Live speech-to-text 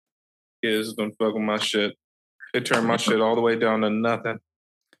kids don't fuck with my shit. They turn my shit all the way down to nothing.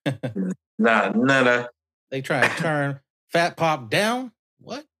 Nada. They try to turn Fat Pop down.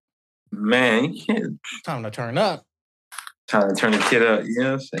 What? Man, you can't. Time to turn up. Trying to turn the kid up, you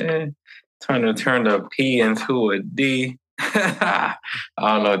know what I'm saying? Turn the P into a D. I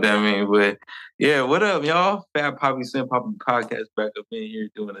don't know what that means, but yeah, what up, y'all? Fat Poppy Sin Poppy Podcast back up in here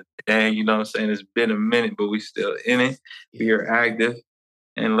doing a thing, you know what I'm saying? It's been a minute, but we still in it. We are active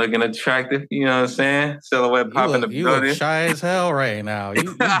and looking attractive, you know what I'm saying? Silhouette popping the building. You look shy as hell right now.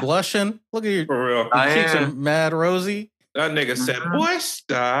 You blushing? Look at your, For real. your cheeks are mad rosy. That nigga said, boy,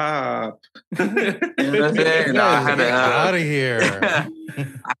 stop. You know what I'm saying? No, I had to out of here.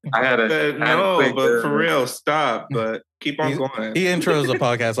 I had to no, but for real, stop. But keep on going. He intros the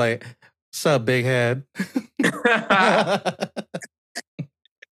podcast like, "Sup, big head."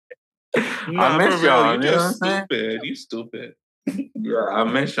 I miss y'all. You just stupid. You stupid. Yeah, I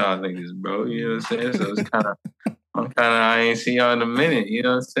miss y'all niggas, bro. You know what I'm saying? So it's I ain't see y'all in a minute. You know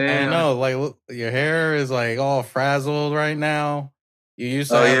what I'm saying? I know, like, look, your hair is like all frazzled right now. You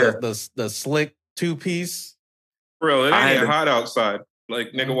used to have the slick 2-piece. Bro, it ain't hot outside.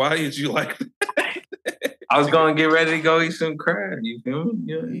 Like, nigga, why did you like that? I was going to get ready to go eat some crab. You feel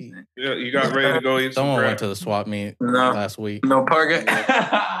me? Yeah, you got ready to go eat some crab. Someone went to the swap meet last week. No, Parker.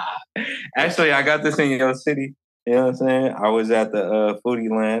 Actually, I got this in your city. You know what I'm saying? I was at the Foodie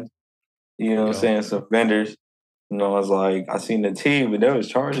Land. You know what I'm saying? Some vendors. You know, I was like, I seen the tea, but they was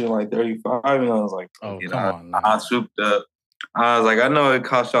charging like $35. And I was like, oh, come on. I swooped up. I was like, I know it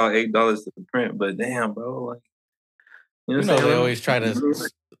cost y'all $8 to print, but damn, bro. Like, you know they always try to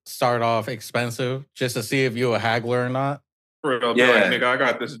start off expensive just to see if you're a haggler or not. For real, yeah. Like, nigga, I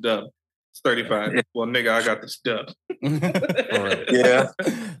got this dub. It's 35. Yeah. Well, nigga, I got this dub. Yeah.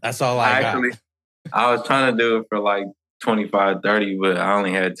 That's all I got. I was trying to do it for like 25, 30, but I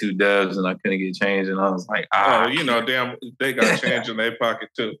only had 2 dubs and I couldn't get change. And I was like, you know, damn, they got change in their pocket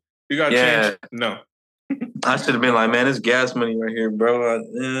too. You got change? No. I should have been like, man, it's gas money right here, bro.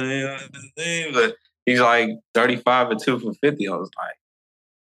 But he's like 35 or 2 for 50. I was like,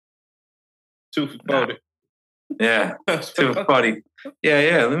 2 for 40. Yeah, 2 for 40.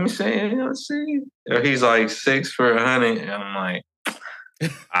 Yeah. Let me see. You know what I'm saying? Or he's like 6 for 100. And I'm like,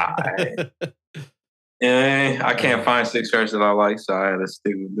 all right. Yeah, I can't find 6 shirts that I like, so I had to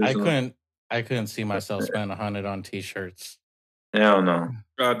stick with this one. I couldn't see myself spend 100 on t-shirts. Hell no.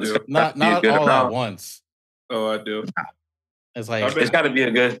 I do. Not all at once. Oh, I do. It's like it's got to be a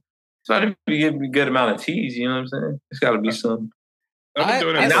good amount of tees. You know what I'm saying? It's got to be some. I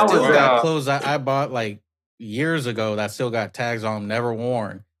still got clothes I bought like years ago that still got tags on them, never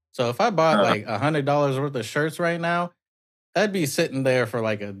worn. So if I bought like $100 worth of shirts right now, that'd be sitting there for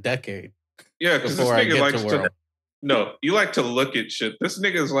like a decade. Yeah, because this nigga likes to. No, you like to look at shit. This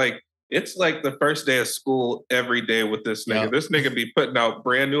nigga's like, it's like the first day of school every day with this nigga. Yep. This nigga be putting out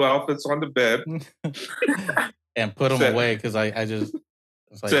brand new outfits on the bed and put them away because I just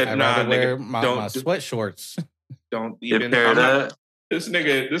like, I'd rather wear my sweat shorts. Don't even. This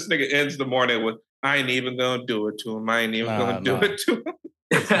nigga ends the morning with, I ain't even gonna do it to him. I ain't even gonna do it to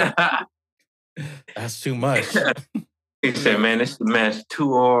him. That's too much. He said, man, this match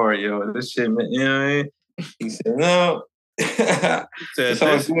too hard, yo. This shit, man, you know what I mean? He said, no. He said,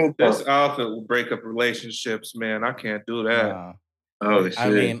 this outfit will break up relationships, man. I can't do that. Oh, shit.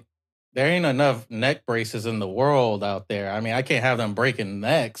 I mean, there ain't enough neck braces in the world out there. I mean, I can't have them breaking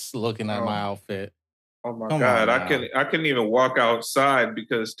necks looking at my outfit. Oh, my God. I couldn't even walk outside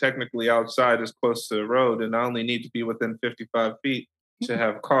because technically outside is close to the road, and I only need to be within 55 feet to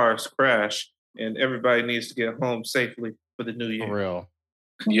have cars crash. And everybody needs to get home safely for the new year. For real.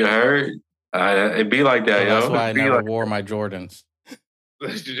 You heard? It be like that, yo. That's why I never wore my Jordans.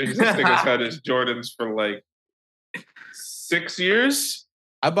 This nigga's had his Jordans for like 6 years.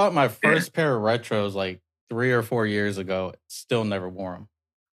 I bought my first pair of retros like 3 or 4 years ago. Still never wore them.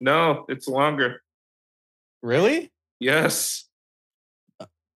 No, it's longer. Really? Yes.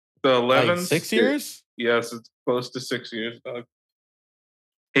 The 11. Like 6 years? Yes, it's close to 6 years, dog.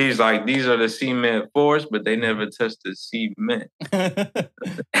 He's like, these are the cement 4s, but they never touched the cement.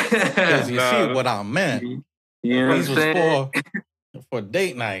 Because you see what I meant. You know these was for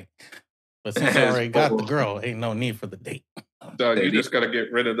date night. But since I already got the girl, ain't no need for the date. Dog, you just got to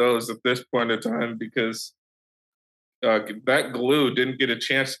get rid of those at this point in time because that glue didn't get a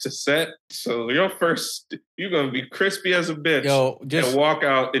chance to set. So you're going to be crispy as a bitch and walk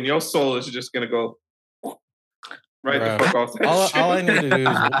out, and your soul is just going to go right the fuck off that shit. All I need to do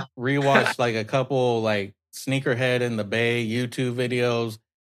is rewatch like a couple like Sneakerhead in the Bay YouTube videos,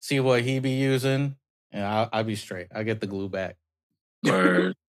 see what he be using, and I'll be straight. I'll get the glue back.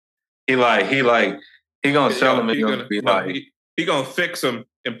 Word. He gonna sell them and gonna be he gonna fix them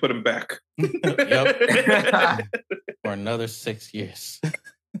and put them back. Yep. For another 6 years.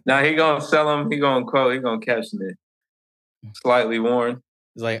 Now he gonna sell them. He gonna catch it. Slightly worn.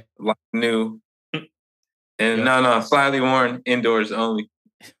 It's like new. And no, slightly worn, indoors only.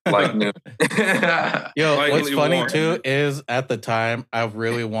 Like new. Yo, what's funny too is at the time I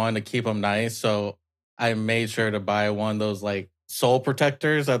really wanted to keep them nice, so I made sure to buy one of those like sole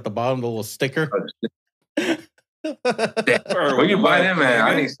protectors at the bottom, the little sticker. Where you buy them at?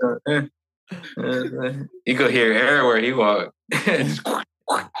 I need some. You could hear everywhere he walk. You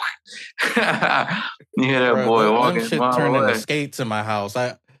hear that boy walking. Shit turned into skates in my house.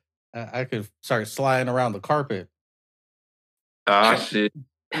 I could start sliding around the carpet. Ah, shit.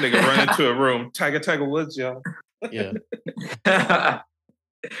 Nigga run into a room. Tiger Woods, y'all. Yeah.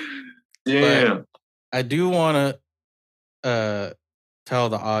 Yeah. But I do want to tell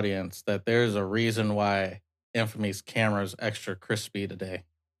the audience that there's a reason why Infamy's camera is extra crispy today.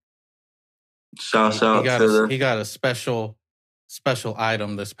 Shout out to he got a special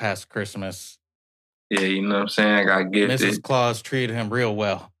item this past Christmas. Yeah, you know what I'm saying? I got gifted. Mrs. Claus treated him real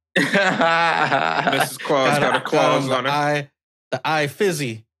well. Mrs. Claus got a clause on her. The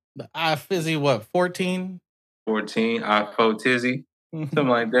iFizzy. The iFizzy, what, 14? 14, iPhotizzy. Something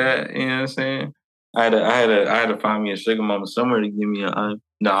like that. You know what I'm saying? I had to find me a sugar mama somewhere to give me an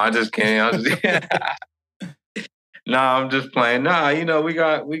No, I just can't. I'm just playing. Nah, you know, we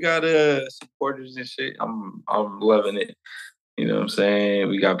got supporters and shit. I'm loving it. You know what I'm saying?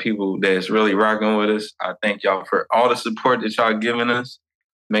 We got people that's really rocking with us. I thank y'all for all the support that y'all giving us.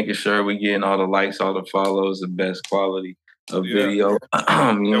 Making sure we getting all the likes, all the follows, the best quality of video. We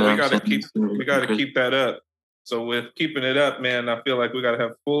gotta keep that up. So with keeping it up, man, I feel like we gotta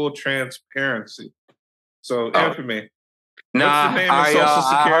have full transparency. So Infamy. Nah, what's the name of Social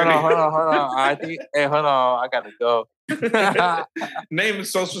Security? Hold on. I gotta go. Name of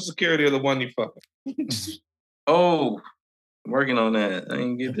Social Security of the one you fucking. Oh, I'm working on that. I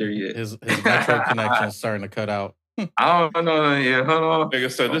ain't get there yet. His metro connection is starting to cut out. I don't know yet. Hold on. Like I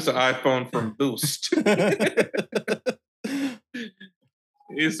said, this is an iPhone from Boost.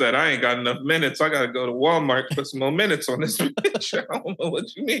 He said, I ain't got enough minutes. I got to go to Walmart to put some more minutes on this picture. I don't know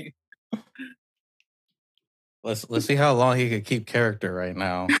what you mean. Let's see how long he could keep character right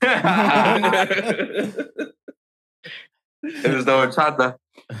now. It was the horchata.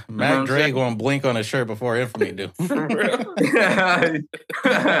 Mac Dre going to blink on his shirt before Infamy do. For real?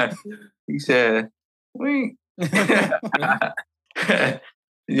 He said, wink.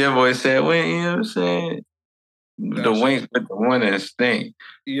 Yeah, boy said, wink, you know what I'm saying? The wings with the one that stink.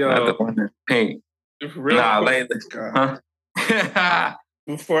 Not the one that's pink. Nah, later. Huh?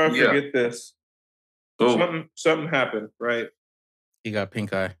 Before I forget this. Something happened, right? He got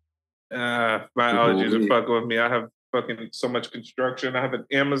pink eye. My allergies are fucking with me. I have fucking so much construction. I have an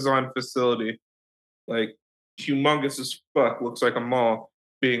Amazon facility, like humongous as fuck, looks like a mall,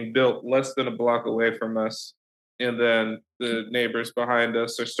 being built less than a block away from us. And then the neighbors behind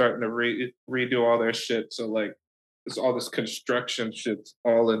us are starting to redo all their shit. So like, there's all this construction shit's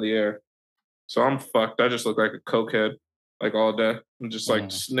all in the air. So I'm fucked. I just look like a cokehead, like all day. I'm just like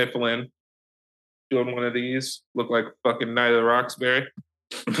sniffling, doing one of these. Look like fucking Nyla Roxbury.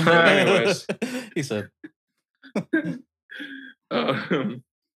 Anyways. He said.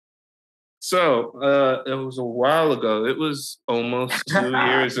 So it was a while ago. It was almost 2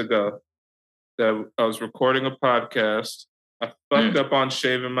 years ago that I was recording a podcast. I fucked up on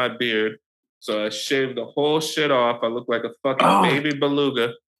shaving my beard. So I shaved the whole shit off. I looked like a fucking baby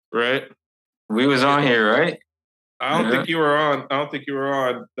beluga, right? We was on here, right? I don't think you were on. I don't think you were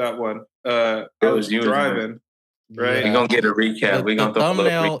on that one. I was driving, right? Yeah. We're gonna get a recap. The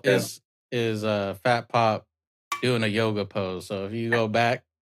thumbnail is Fat Pop doing a yoga pose. So if you go back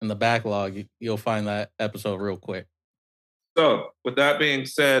in the backlog, you'll find that episode real quick. So with that being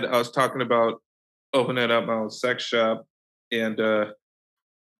said, I was talking about opening up my own sex shop and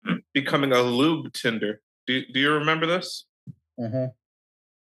becoming a lube tender. Do you remember this? Mm-hmm.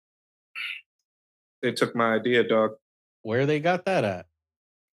 They took my idea, dog. Where they got that at?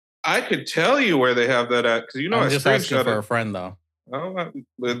 I could tell you where they have that at because you know I'm just asking for a friend though. Oh,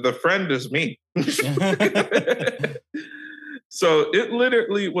 the friend is me. So it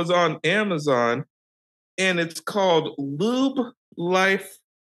literally was on Amazon, and it's called Lube Life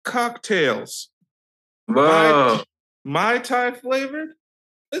Cocktails. Whoa. Mai Tai flavored.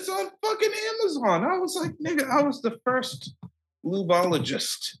 It's on fucking Amazon. I was like, nigga, I was the first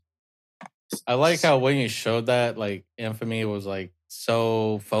lubologist. I like how when you showed that, like Infamy was like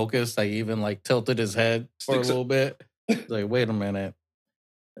so focused, I even like tilted his head for a little bit. Like, wait a minute.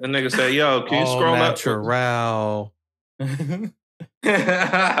 The nigga said, "Yo, can you scroll natural. Where can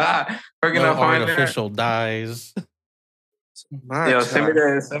I find artificial dyes? Yo, send me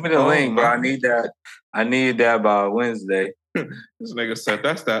the link, bro. I need that by Wednesday. This nigga said,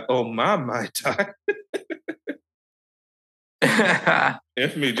 "That's that my time."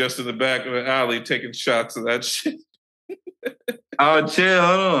 Infamy just in the back of the alley taking shots of that shit. Oh, chill,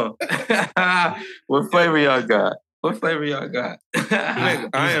 hold on. What flavor y'all got? He's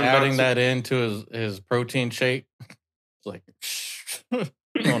adding that into his protein shake. It's like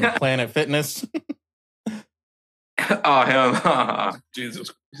on Planet Fitness. Oh, hell no.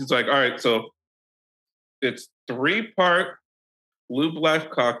 Jesus. He's like, all right, so it's 3-part Blue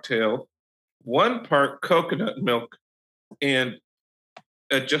Black cocktail, 1 part coconut milk, and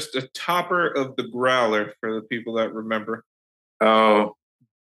just a topper of the growler for the people that remember. Oh.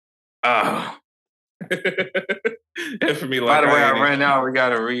 And for me, by the way, right now we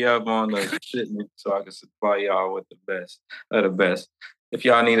gotta re-up on the shipment so I can supply y'all with the best of the best. If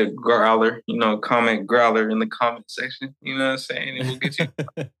y'all need a growler, comment growler in the comment section. You know what I'm saying? And we'll get you.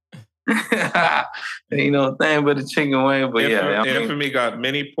 Thing but a chicken wing. But and for me, got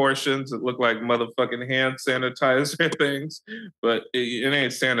many portions that look like motherfucking hand sanitizer things, but it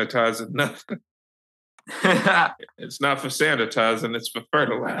ain't sanitizing nothing. It's not for sanitizing; it's for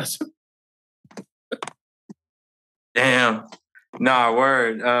fertilizer. Damn. Nah,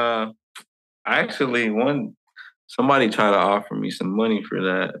 word. Actually, somebody tried to offer me some money for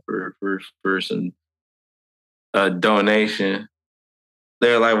that for some donation.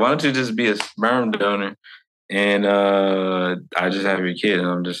 They're like, why don't you just be a sperm donor? And I just have your kid. And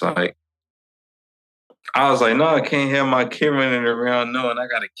I'm just like, I was like, no, I can't have my kid running around knowing I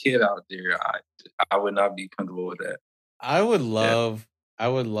got a kid out there. I would not be comfortable with that. I would love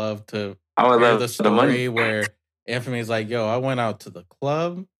to hear the story where Infamy's like, yo, I went out to the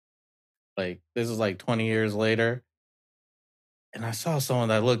club. Like, this is like 20 years later. And I saw someone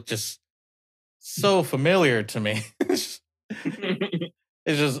that looked just so familiar to me.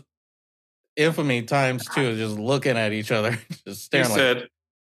 It's just Infamy times 2, just looking at each other, just staring.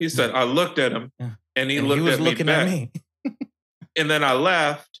 He said, I looked at him, and he was looking at me. And then I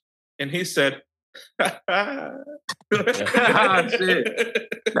laughed, and he said, shit. That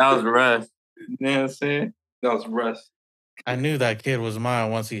was Russ. You know what I'm saying? That was Russ. I knew that kid was mine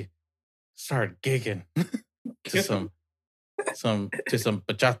once he started gigging to some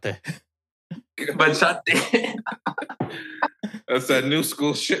bachate. Bachate. That's that new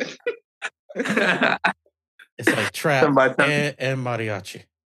school shit. It's like trap and mariachi.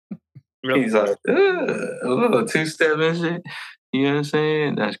 He's like, a little 2-step and shit. You know what I'm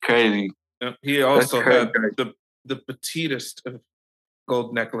saying? That's crazy. He also had the petitest of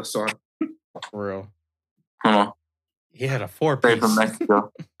gold necklace on. For real. Huh. He had a 4-piece. From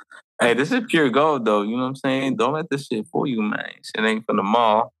Mexico. Hey, this is pure gold, though. You know what I'm saying? Don't let this shit fool you, man. Shit ain't from the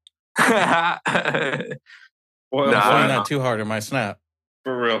mall. Well, I'm not too hard in my snap.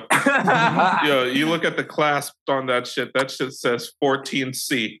 For real. Yo, you look at the clasp on that shit. That shit says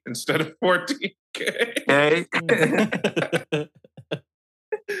 14C instead of 14K. Okay.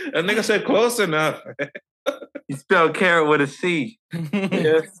 And nigga said close enough. You spelled carrot with a C.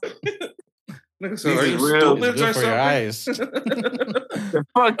 Yes. Nigga said, are you stupid or something? Your eyes.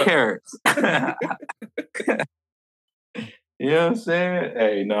 Fuck carrots. You know what I'm saying?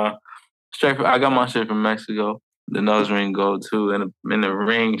 Hey, nah. I got my shit from Mexico. The nose ring gold too, and in the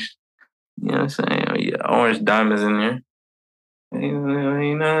rings, you know what I'm saying? Yeah, orange diamonds in there.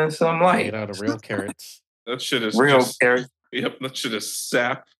 You know, something like made out of real carrots. That shit is real carrots. Yep, that shit is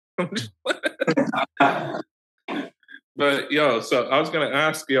sap. But yo, so I was gonna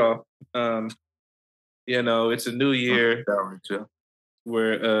ask y'all. It's a new year.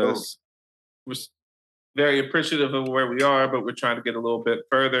 We're very appreciative of where we are, but we're trying to get a little bit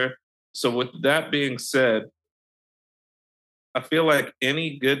further. So with that being said, I feel like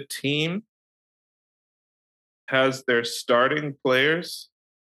any good team has their starting players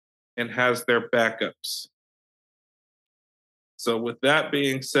and has their backups. So with that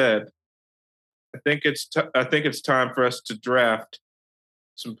being said, I think it's time for us to draft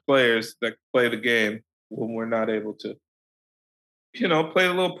some players that play the game when we're not able to. Play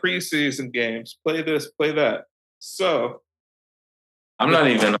a little preseason games, play this, play that. So I'm not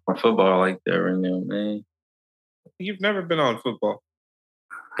even on football like that right now, man. You've never been on football.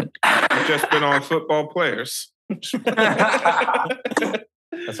 You've just been on football players. That's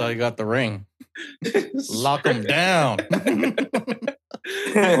how you got the ring. Lock them down. Like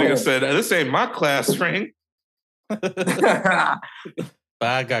I said, this ain't my class ring. but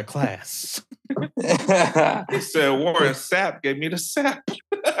I got class. He said Warren Sapp gave me the sap.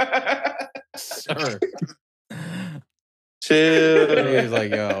 Sir. Chill. He's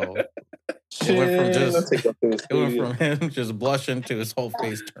like, yo. It went from him just blushing to his whole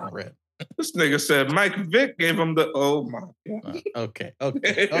face turned red. This nigga said Mike Vick gave him the. Oh my god. Okay.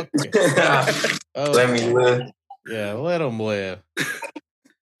 Let me live. Yeah, let him live.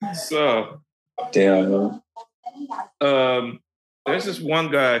 So, damn. There's this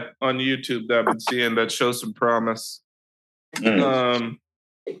one guy on YouTube that I've been seeing that shows some promise. Man,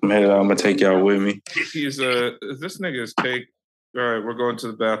 I'm gonna take y'all with me. This nigga's take. All right, we're going to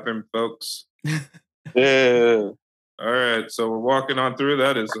the bathroom, folks. Yeah. All right, so we're walking on through.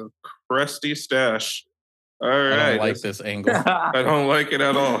 That is a crusty stash. All right. I don't like this angle. I don't like it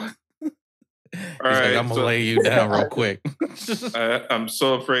at all. All right, like, I'm going to lay you down real quick. I'm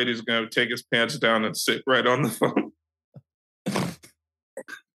so afraid he's going to take his pants down and sit right on the phone.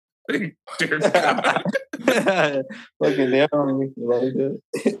 Dear God. Looking down on me like that.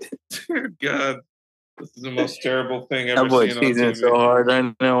 Dear God. This is the most terrible thing ever seen. That boy cheesing so hard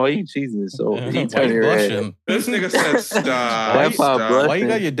right now. Why you cheesing so hard? He turning your head. This nigga said stop. Why you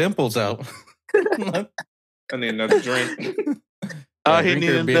got your dimples out? I need another drink. Oh, he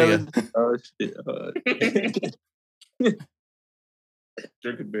needs another. Oh, shit.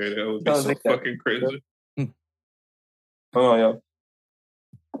 Drinking beer, that would be so fucking crazy. Oh, yo.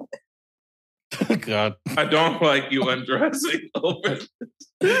 God. I don't like you undressing over.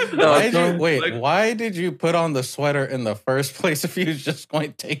 Why did you put on the sweater in the first place if you was just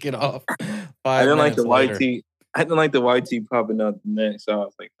going to take it off? I didn't like the white tee. I didn't like the white tee popping out the neck, so I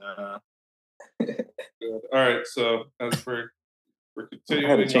was like, nah. Good. All right, so as we're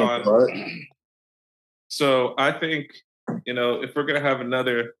continuing on. So I think, if we're gonna have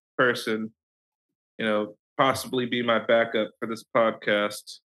another person, possibly be my backup for this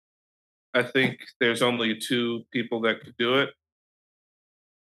podcast, I think there's only two people that could do it.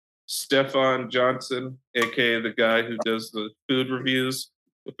 Stefan Johnson, aka the guy who does the food reviews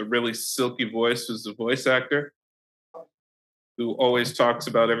with the really silky voice, who's the voice actor, who always talks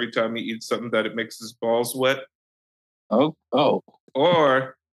about every time he eats something that it makes his balls wet. Oh.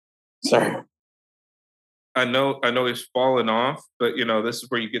 Or, sorry. I know he's fallen off, but this is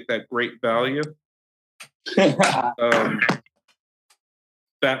where you get that great value.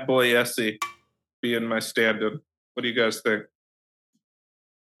 Fat Boy Essie being my stand-in. What do you guys think?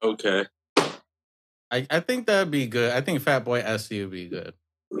 Okay. I think that'd be good. I think Fat Boy Essie would be good.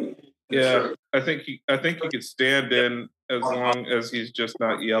 Yeah, I think he could stand in as long as he's just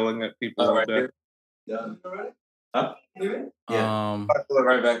not yelling at people all day. Huh? Yeah.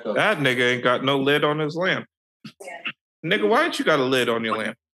 Right back up. That nigga ain't got no lid on his lamp. Nigga, why ain't you got a lid on your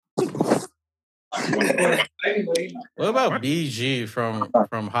lamp? What about BG from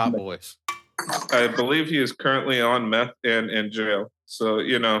Hot Boys? I believe he is currently on meth and in jail. So,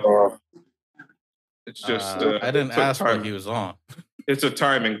 it's just... I didn't ask what he was on. It's a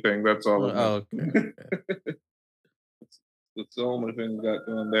timing thing, that's all. Okay. That's the only thing we got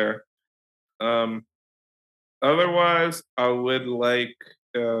going there. Otherwise, I would like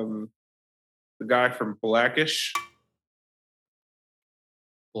the guy from Blackish.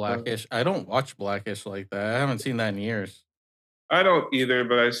 Blackish? I don't watch Blackish like that. I haven't seen that in years. I don't either,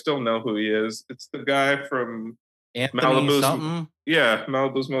 but I still know who he is. It's the guy from Anthony Malibu's something? Yeah,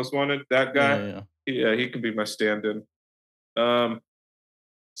 Malibu's Most Wanted. That guy. Yeah, he can be my stand-in.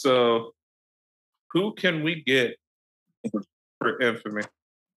 So who can we get for Infamy?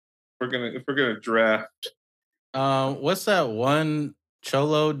 If we're gonna draft. What's that one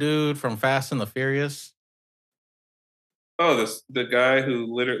Cholo dude from Fast and the Furious? Oh, the guy who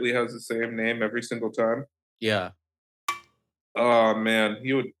literally has the same name every single time. Yeah. Oh man,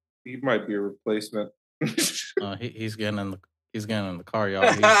 he might be a replacement. He's getting in the car,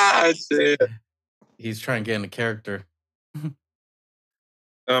 y'all. He's trying to get in the character.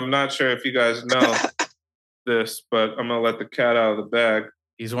 I'm not sure if you guys know this, but I'm gonna let the cat out of the bag.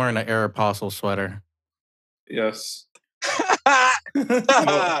 He's wearing an Aeropostale sweater. Yes. I'm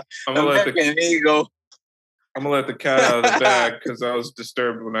gonna let the cat out of the bag because I was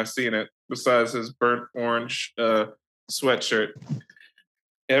disturbed when I seen it. Besides his burnt orange sweatshirt,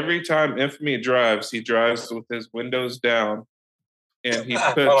 every time Infamy drives, he drives with his windows down, and he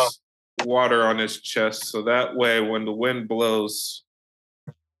puts water on his chest so that way when the wind blows.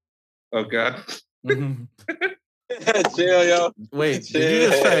 Oh God. Chill, yo. Wait, did you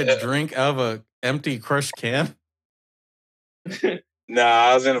just try to drink out of an empty crushed can? Nah,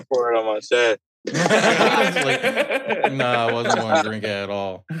 I was gonna pour it on my chest. I wasn't going to drink it at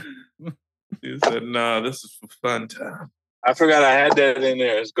all. He said, "Nah, this is for fun time." I forgot I had that in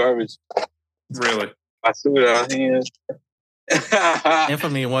there. It's garbage. Really? I threw it out here.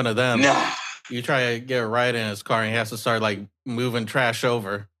 Infamy, one of them. Nah. You try to get right in his car and he has to start like moving trash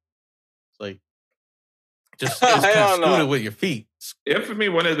over. It's like just kind of scoot it with your feet. Infamy,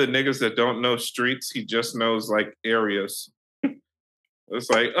 one of the niggas that don't know streets, he just knows like areas. It's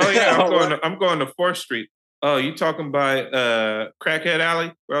like, oh yeah, I'm going to 4th Street. Oh, you talking by Crackhead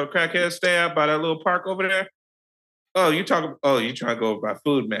Alley? Well, Crackhead stay out by that little park over there? Oh, you trying to go by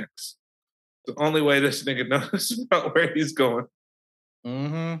Food Max. The only way this nigga knows about where he's going.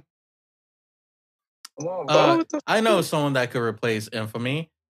 Mm-hmm. I know someone that could replace Infamy.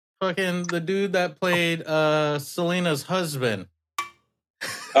 Fucking the dude that played Selena's husband.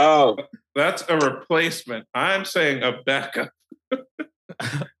 Oh. That's a replacement. I'm saying a backup.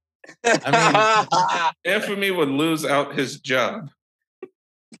 I mean, Infamy would lose out his job.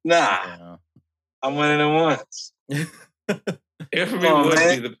 Nah. Yeah. I'm one of the ones.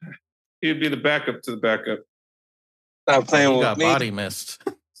 Infamy he'd be the backup to the backup. Stop playing with got me. Body mist.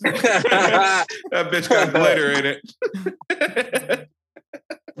 That bitch got glitter in it.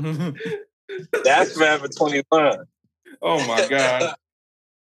 That's Forever 21. Oh my God.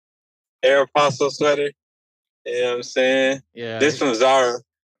 Air Apostle sweater. You know what I'm saying? Yeah. This from Zara.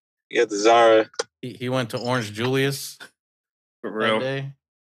 You got the Zara. He went to Orange Julius. For real.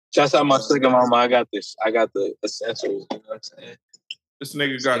 Just out my sugar mama, I got this. I got the essentials. You know what I'm saying? This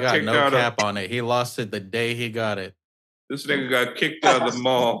nigga got kicked no out cap on it. He lost it the day he got it. This nigga got kicked out of the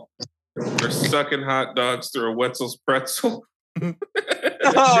mall for sucking hot dogs through a Wetzel's pretzel. And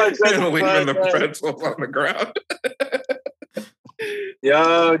leaving the pretzel on the ground.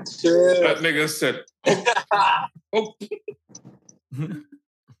 Yo, chill. That nigga said, oh.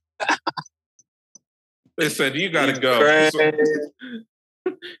 They said, you gotta go. So,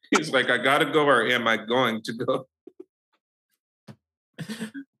 he's like, I gotta go, or am I going to go?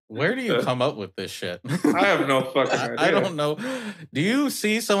 Where do you come up with this shit? I have no fucking idea. I don't know. Do you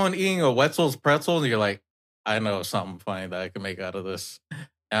see someone eating a Wetzel's pretzel and you're like, I know something funny that I can make out of this.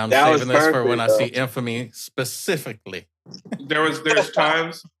 And I'm saving this for when I see Infamy specifically. There's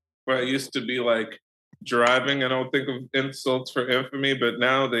times where I used to be like driving and I don't think of insults for Infamy, but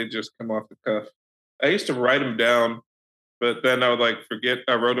now they just come off the cuff. I used to write them down, but then I would like forget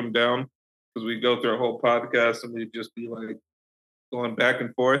I wrote them down because we go through a whole podcast and we'd just be like going back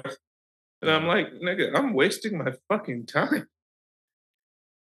and forth. And I'm like, nigga, I'm wasting my fucking time.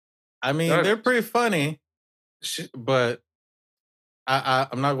 I mean, they're pretty funny, but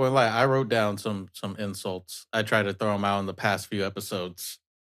I'm not going to lie. I wrote down some insults. I tried to throw them out in the past few episodes.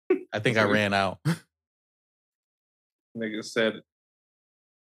 I think I ran out. Nigga said,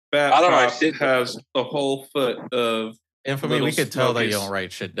 Fat Pop has a whole foot of Infamy. We could tell that you don't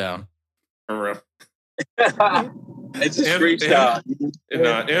write shit down. For real. It's a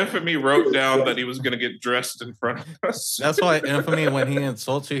screenshot. Infamy wrote down that he was going to get dressed in front of us. That's why Infamy, when he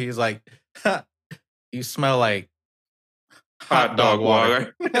insults you, he's like, you smell like hot dog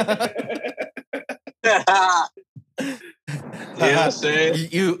water.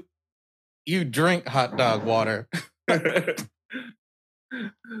 You drink hot dog water.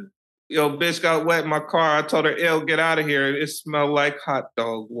 Yo, bitch got wet in my car. I told her, "Ew, get out of here. It smelled like hot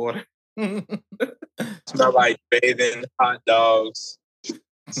dog water." Smell like bathing hot dogs,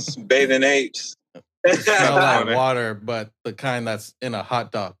 bathing apes. Smell like water, but the kind that's in a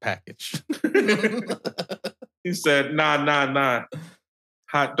hot dog package. He said, nah.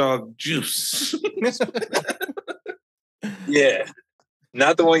 Hot dog juice. Yeah.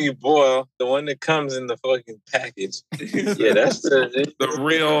 Not the one you boil, the one that comes in the fucking package. Yeah, that's the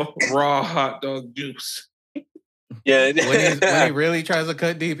real raw hot dog juice. Yeah. When he really tries to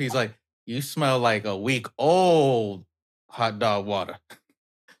cut deep, he's like, you smell like a week old hot dog water.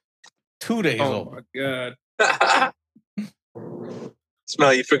 2 days old. Oh my God.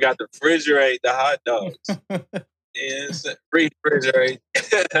 Smell you forgot to refrigerate the hot dogs. Yes, refrigerate.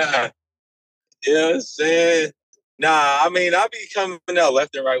 You know what I'm saying? Nah, I mean, I'll be coming out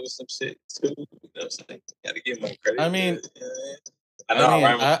left and right with some shit too. You know what I'm saying? Gotta give my credit. I mean,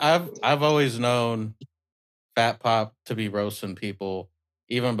 I've always known Fat Pop to be roasting people,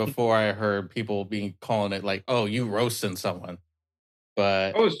 even before I heard people calling it like, "Oh, you roasting someone."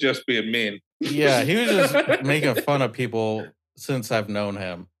 But I was just being mean. Yeah, he was just making fun of people since I've known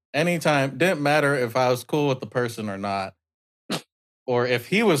him. Anytime, didn't matter if I was cool with the person or not, or if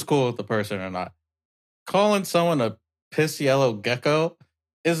he was cool with the person or not. Calling someone a piss yellow gecko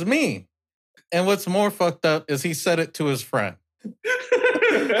is mean. And what's more fucked up is he said it to his friend.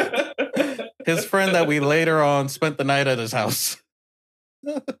 His friend that we later on spent the night at his house.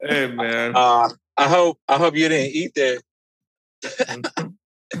 Hey man. I hope you didn't eat that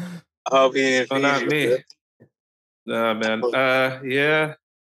I hope he didn't feed not you. me. Nah, man. Yeah.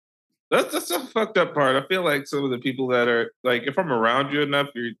 That's the fucked up part. I feel like some of the people that are like, if I'm around you enough,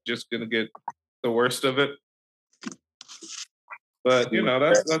 you're just gonna get the worst of it. But you know,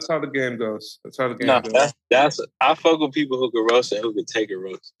 that's how the game goes. That's how the game goes. That's I fuck with people who can roast and who can take a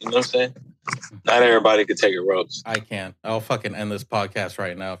roast. You know what I'm saying? Not everybody can take a roast. I can. I'll fucking end this podcast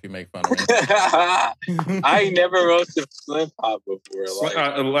right now if you make fun of me. I ain't never roasted Slim Pop before.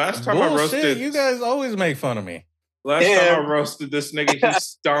 Last time I roasted, you guys always make fun of me. Last time I roasted this nigga, he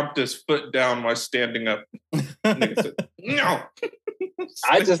stomped his foot down while standing up. Nigga said, no.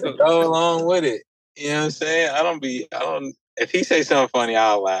 I just go along with it. You know what I'm saying? If he say something funny,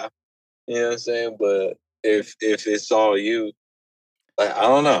 I'll laugh. You know what I'm saying? But if it's all you, like, I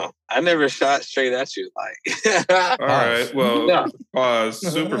don't know. I never shot straight at you. Like, all right, well, pause.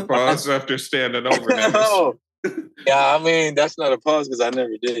 Super pause after standing over him. No. Yeah, I mean, that's not a pause because I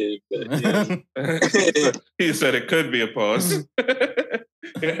never did. But yeah. He said it could be a pause.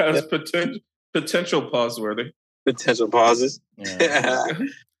 It has potential pause worthy. Potential pauses. Yeah.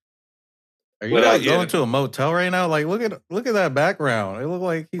 Are you guys going to a motel right now? Like, look at that background. It look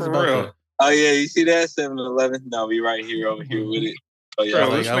like he's about to. Oh yeah, you see that 7-Eleven? No, we right here over here with it. Oh yeah,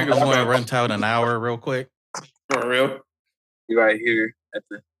 like, I'm going to rent out an hour real quick. For real? You right here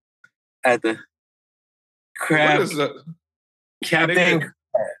at the crab. What is that? Captain.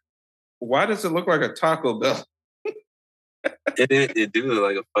 Why does it look like a Taco Bell? It do look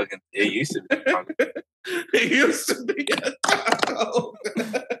like a fucking. It used to be. It used to be a taco.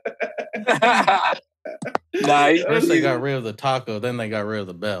 First they got rid of the taco, then they got rid of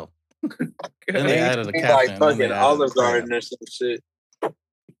the bell. Then they added a captain. Like fucking Olive Garden or some shit.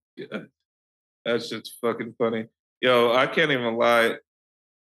 Yeah, that's just fucking funny. Yo, I can't even lie.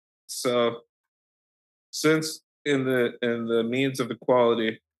 So, since in the means of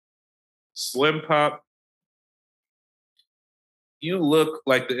equality, Slim Pop, you look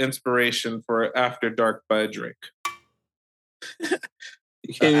like the inspiration for After Dark by Drake. You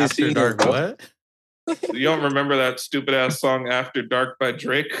can't After Dark what? You don't remember that stupid ass song After Dark by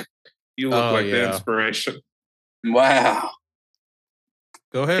Drake? You look like the inspiration. Wow.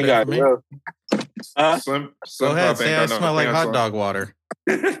 Go ahead, Slim Go ahead, say I smell like hot dog water.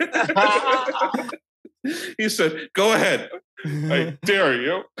 He said, go ahead. I dare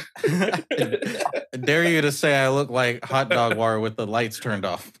you. I dare you to say I look like hot dog water with the lights turned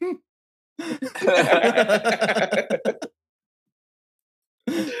off.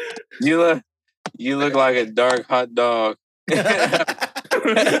 You look like a dark hot dog.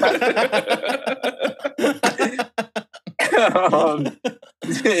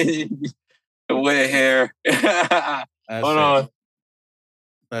 Wet hair. Hold on.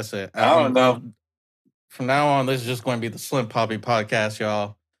 That's it. I don't know. From now on, this is just going to be the Slim Poppy podcast,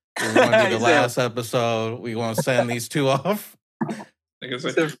 y'all. This is going to be the last episode. We want to send these two off. It's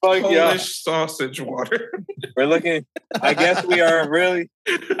like Polish sausage water. We're looking. I guess we really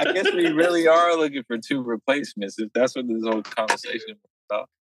are looking for two replacements. If that's what this whole conversation was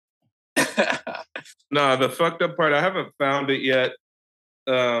about. No, the fucked up part, I haven't found it yet.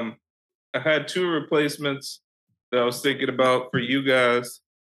 I had two replacements that I was thinking about for you guys,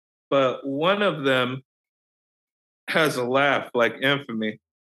 but one of them has a laugh like Infamy,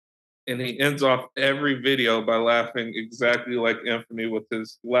 and he ends off every video by laughing exactly like Infamy with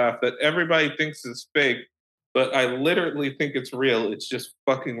his laugh that everybody thinks is fake, but I literally think it's real. It's just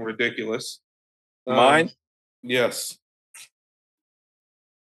fucking ridiculous. Mine? Yes.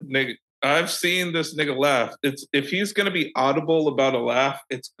 Nigga, I've seen this nigga laugh. If he's gonna be audible about a laugh,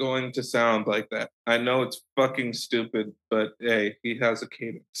 it's going to sound like that. I know it's fucking stupid, but hey, he has a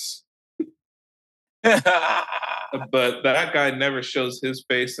cadence. But that guy never shows his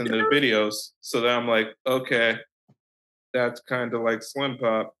face in the videos, so then I'm like, okay, that's kind of like Slim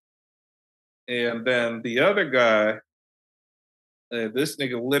Pop. And then the other guy, this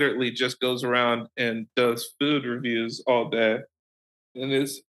nigga literally just goes around and does food reviews all day, and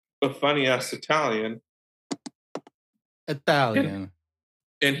is a funny ass Italian.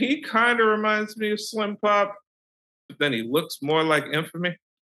 And he kind of reminds me of Slim Pop, but then he looks more like Infamy.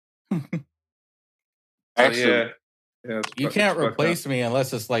 Actually, yeah, you can't replace me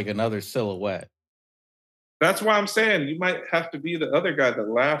unless it's like another silhouette. That's why I'm saying you might have to be the other guy that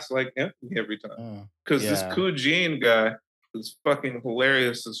laughs like Infamy every time. Because this Kujin guy is fucking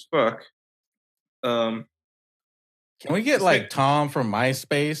hilarious as fuck. Can we get like Tom from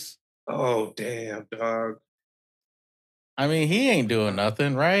MySpace? Oh, damn, dog. I mean, he ain't doing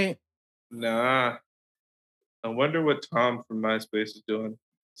nothing, right? Nah. I wonder what Tom from MySpace is doing.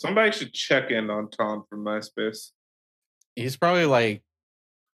 Somebody should check in on Tom from MySpace. He's probably like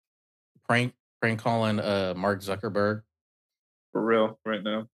prank calling Mark Zuckerberg. For real, right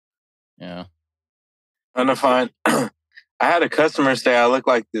now. Yeah. I'm gonna find. I had a customer say I look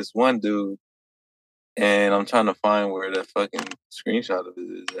like this one dude, and I'm trying to find where the fucking screenshot of it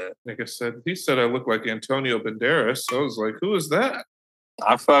is at. Like I said, he said I look like Antonio Banderas. So I was like, who is that?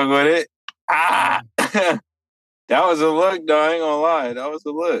 I fuck with it. Ah, that was a look, though. I ain't gonna lie. That was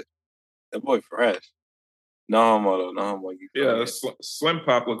a look. That boy fresh. No homo, though. No homo. Yeah, Slim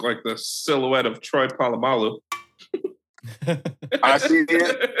Pop looked like the silhouette of Troy Polamalu. I see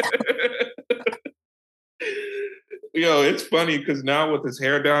it. Yo, it's funny because now with his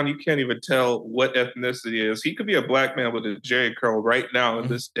hair down, you can't even tell what ethnicity he is. He could be a black man with a Jerry curl right now in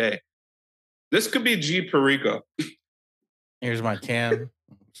this day. This could be G Perico. Here's my can.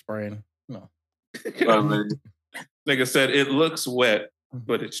 Spraying. No. Like I said, it looks wet,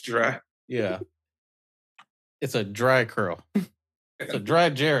 but it's dry. Yeah. It's a dry curl. It's a dry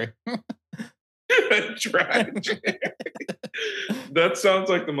Jerry. Dry Jerry. That sounds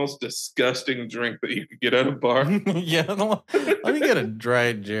like the most disgusting drink that you could get at a bar. Yeah. Let me get a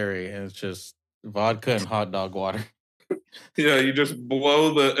dry Jerry, and it's just vodka and hot dog water. Yeah, you just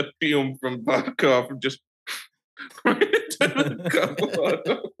blow the fume from vodka off and just right into the cup of hot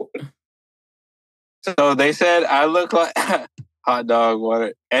dog water. So they said I look like hot dog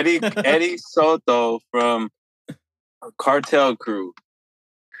water. Eddie Soto from Cartel Crew.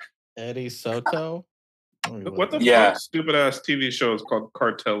 Eddie Soto? What the fuck stupid ass TV show is called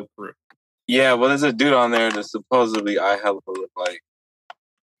Cartel Crew? Yeah, well, there's a dude on there that supposedly I hella look like.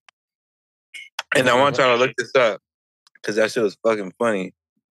 And I want y'all to look this up because that shit was fucking funny.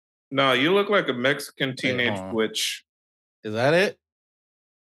 No, you look like a Mexican teenage witch. Is that it?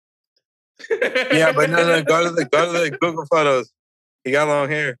 Yeah, but no, go to the Google photos. He got long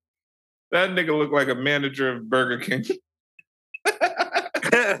hair. That nigga look like a manager of Burger King.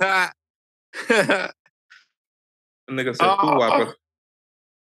 The nigga said, "Cool whopper,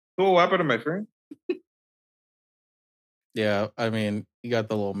 cool whopper to my friend." Yeah, I mean, you got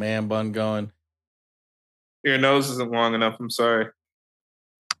the little man bun going. Your nose isn't long enough. I'm sorry.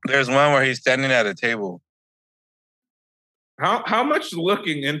 There's one where he's standing at a table. How much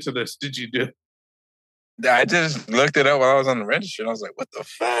looking into this did you do? I just looked it up while I was on the register, and I was like, "What the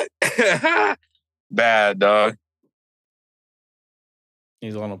fuck?" Bad dog.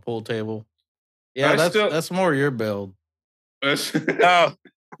 He's on a pool table. Yeah, that's more your build. Oh,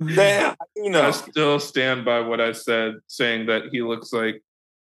 damn! You know, I still stand by what I said, saying that he looks like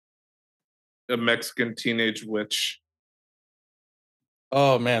a Mexican teenage witch.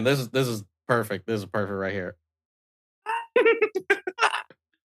 Oh man, this is perfect. This is perfect right here.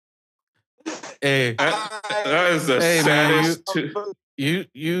 Hey, that is the saddest. Man,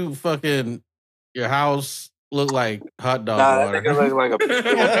 you fucking your house look like hot dog water. That look like a.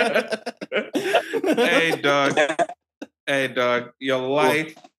 Hey dog, your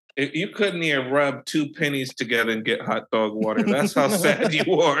life. You couldn't even rub 2 pennies together and get hot dog water. That's how sad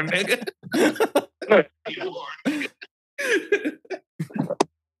you are, nigga.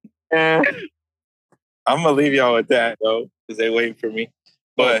 I'm gonna leave y'all with that though, because they waiting for me.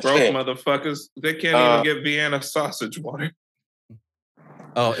 But broke motherfuckers, they can't even get Vienna sausage water.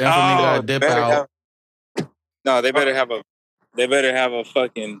 Oh, and for me to dip out. No, they better have a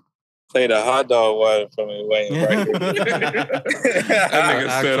fucking plate of hot dog water for me waiting right here. That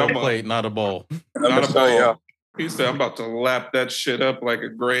nigga said, "I'm plate, not a bowl." Not a bowl. Y'all. He said, "I'm about to lap that shit up like a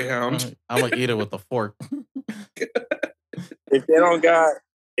greyhound." I'm gonna eat it with a fork. If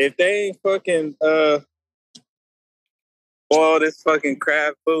they ain't fucking boil this fucking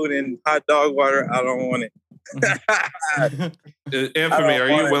crab food in hot dog water, I don't want it. Infamy, are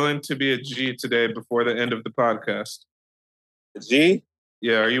you willing to be a G today before the end of the podcast? A G?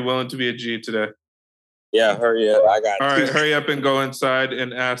 Yeah, are you willing to be a G today? Yeah, hurry up. I got All right, hurry up and go inside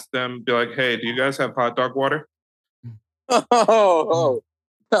and ask them, be like, "Hey, do you guys have hot dog water?" Oh.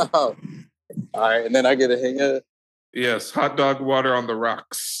 All right, and then I get a hang of it? Yes, hot dog water on the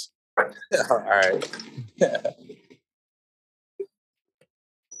rocks. All right.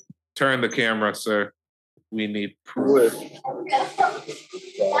 Turn the camera, sir. We need proof.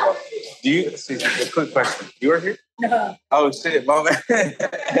 Do you see a quick question? You are here? No. Oh shit, my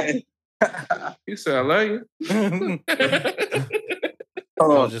man. He said, "I love you." I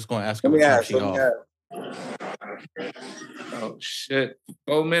was just going to ask him to turn sheet off. Oh shit!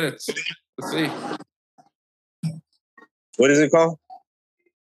 4 minutes. Let's see. What is it called?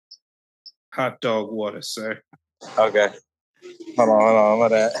 Hot dog water, sir. Okay. Hold on. What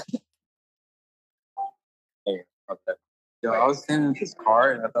that? Okay. Yo, I was standing in this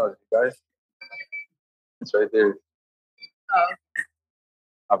car and I thought, you guys, it's right there.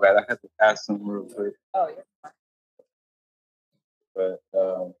 My bad. I had to pass some real quick. Oh, yeah. But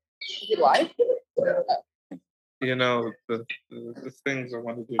is it live? Yeah. You know, the things I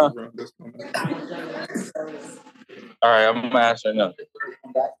want to do to ruin this moment. All right, I'm gonna ask right now.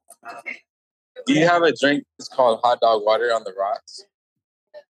 Do you have a drink that's called hot dog water on the rocks?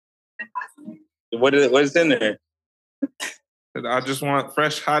 What is in there? I just want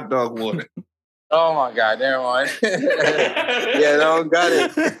fresh hot dog water. Oh my God, never mind. Yeah, no, got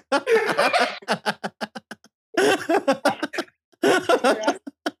it.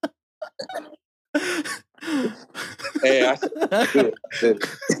 Hey,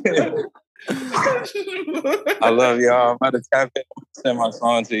 I love y'all. I'm about to tap in and send my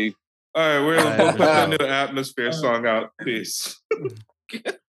song to you. All right, we'll put the new atmosphere song out. Peace.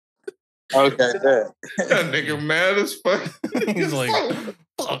 Okay, good. That nigga mad as fuck. He's like,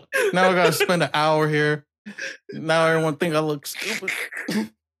 fuck. Now I gotta spend an hour here. Now everyone think I look stupid.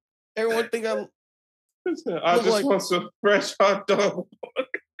 Everyone think I just like... want some fresh hot dog.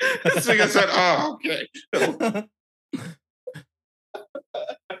 This nigga said, oh, okay.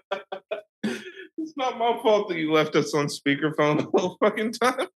 It's not my fault that you left us on speakerphone the whole fucking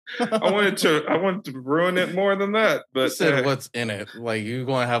time. I wanted to ruin it more than that. But you said what's in it? Like you're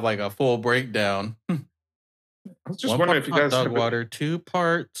going to have like a full breakdown. I was just wondering if you guys dog water, 2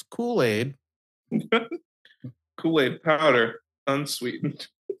 parts Kool-Aid. Kool-Aid powder, unsweetened.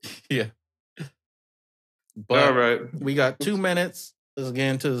 Yeah. But all right, we got 2 minutes. Let's get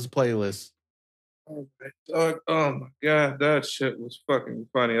into this playlist. Oh my God, that shit was fucking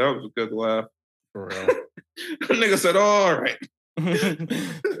funny. That was a good laugh. For real. Nigga said, all right. All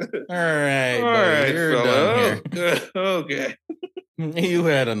right, you're done here. Okay. You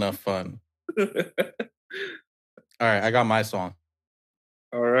had enough fun. All right, I got my song.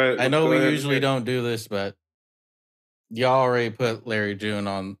 All right. I know we usually don't do this, but y'all already put Larry June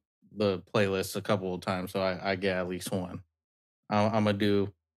on the playlist a couple of times, so I get at least one. I'm going to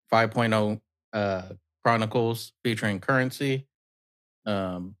do 5.0 Chronicles featuring Currency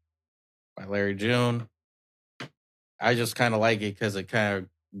by Larry June. I just kind of like it because it kind of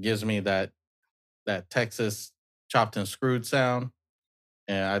gives me that Texas chopped and screwed sound.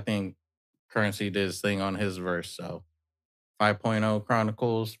 And I think Currency did his thing on his verse. So 5.0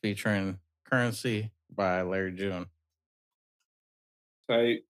 Chronicles featuring Currency by Larry June.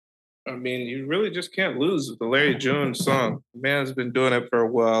 Tight. I mean, you really just can't lose with the Larry June song. The man's been doing it for a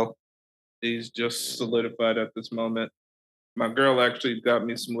while. He's just solidified at this moment. My girl actually got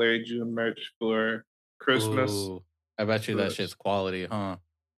me some Larry June merch for Christmas. Ooh, I bet you that shit's quality, huh?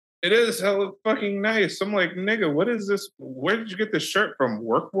 It is hella fucking nice. I'm like, nigga, what is this? Where did you get this shirt from?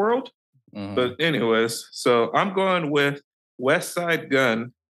 Work World? Mm-hmm. But anyways, so I'm going with West Side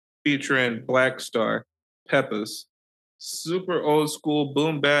Gun featuring Black Star, Peppers. Super old school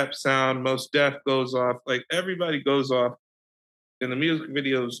boom bap sound. Most Def goes off. Like everybody goes off. And the music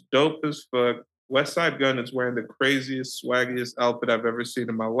video is dope as fuck. West Side Gun is wearing the craziest, swaggiest outfit I've ever seen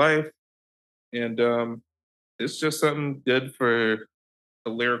in my life. And it's just something good for a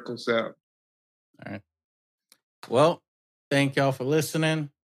lyrical sound. All right. Well, thank y'all for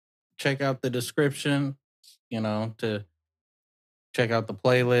listening. Check out the description, to check out the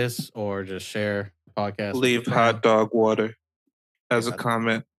playlist or just share the podcast. Leave hot dog water as a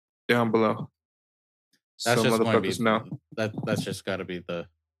comment down below. That's just going to be that's just got to be the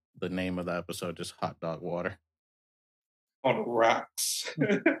name of the episode, just hot dog water. On rocks.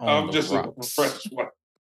 I'm just looking for fresh one.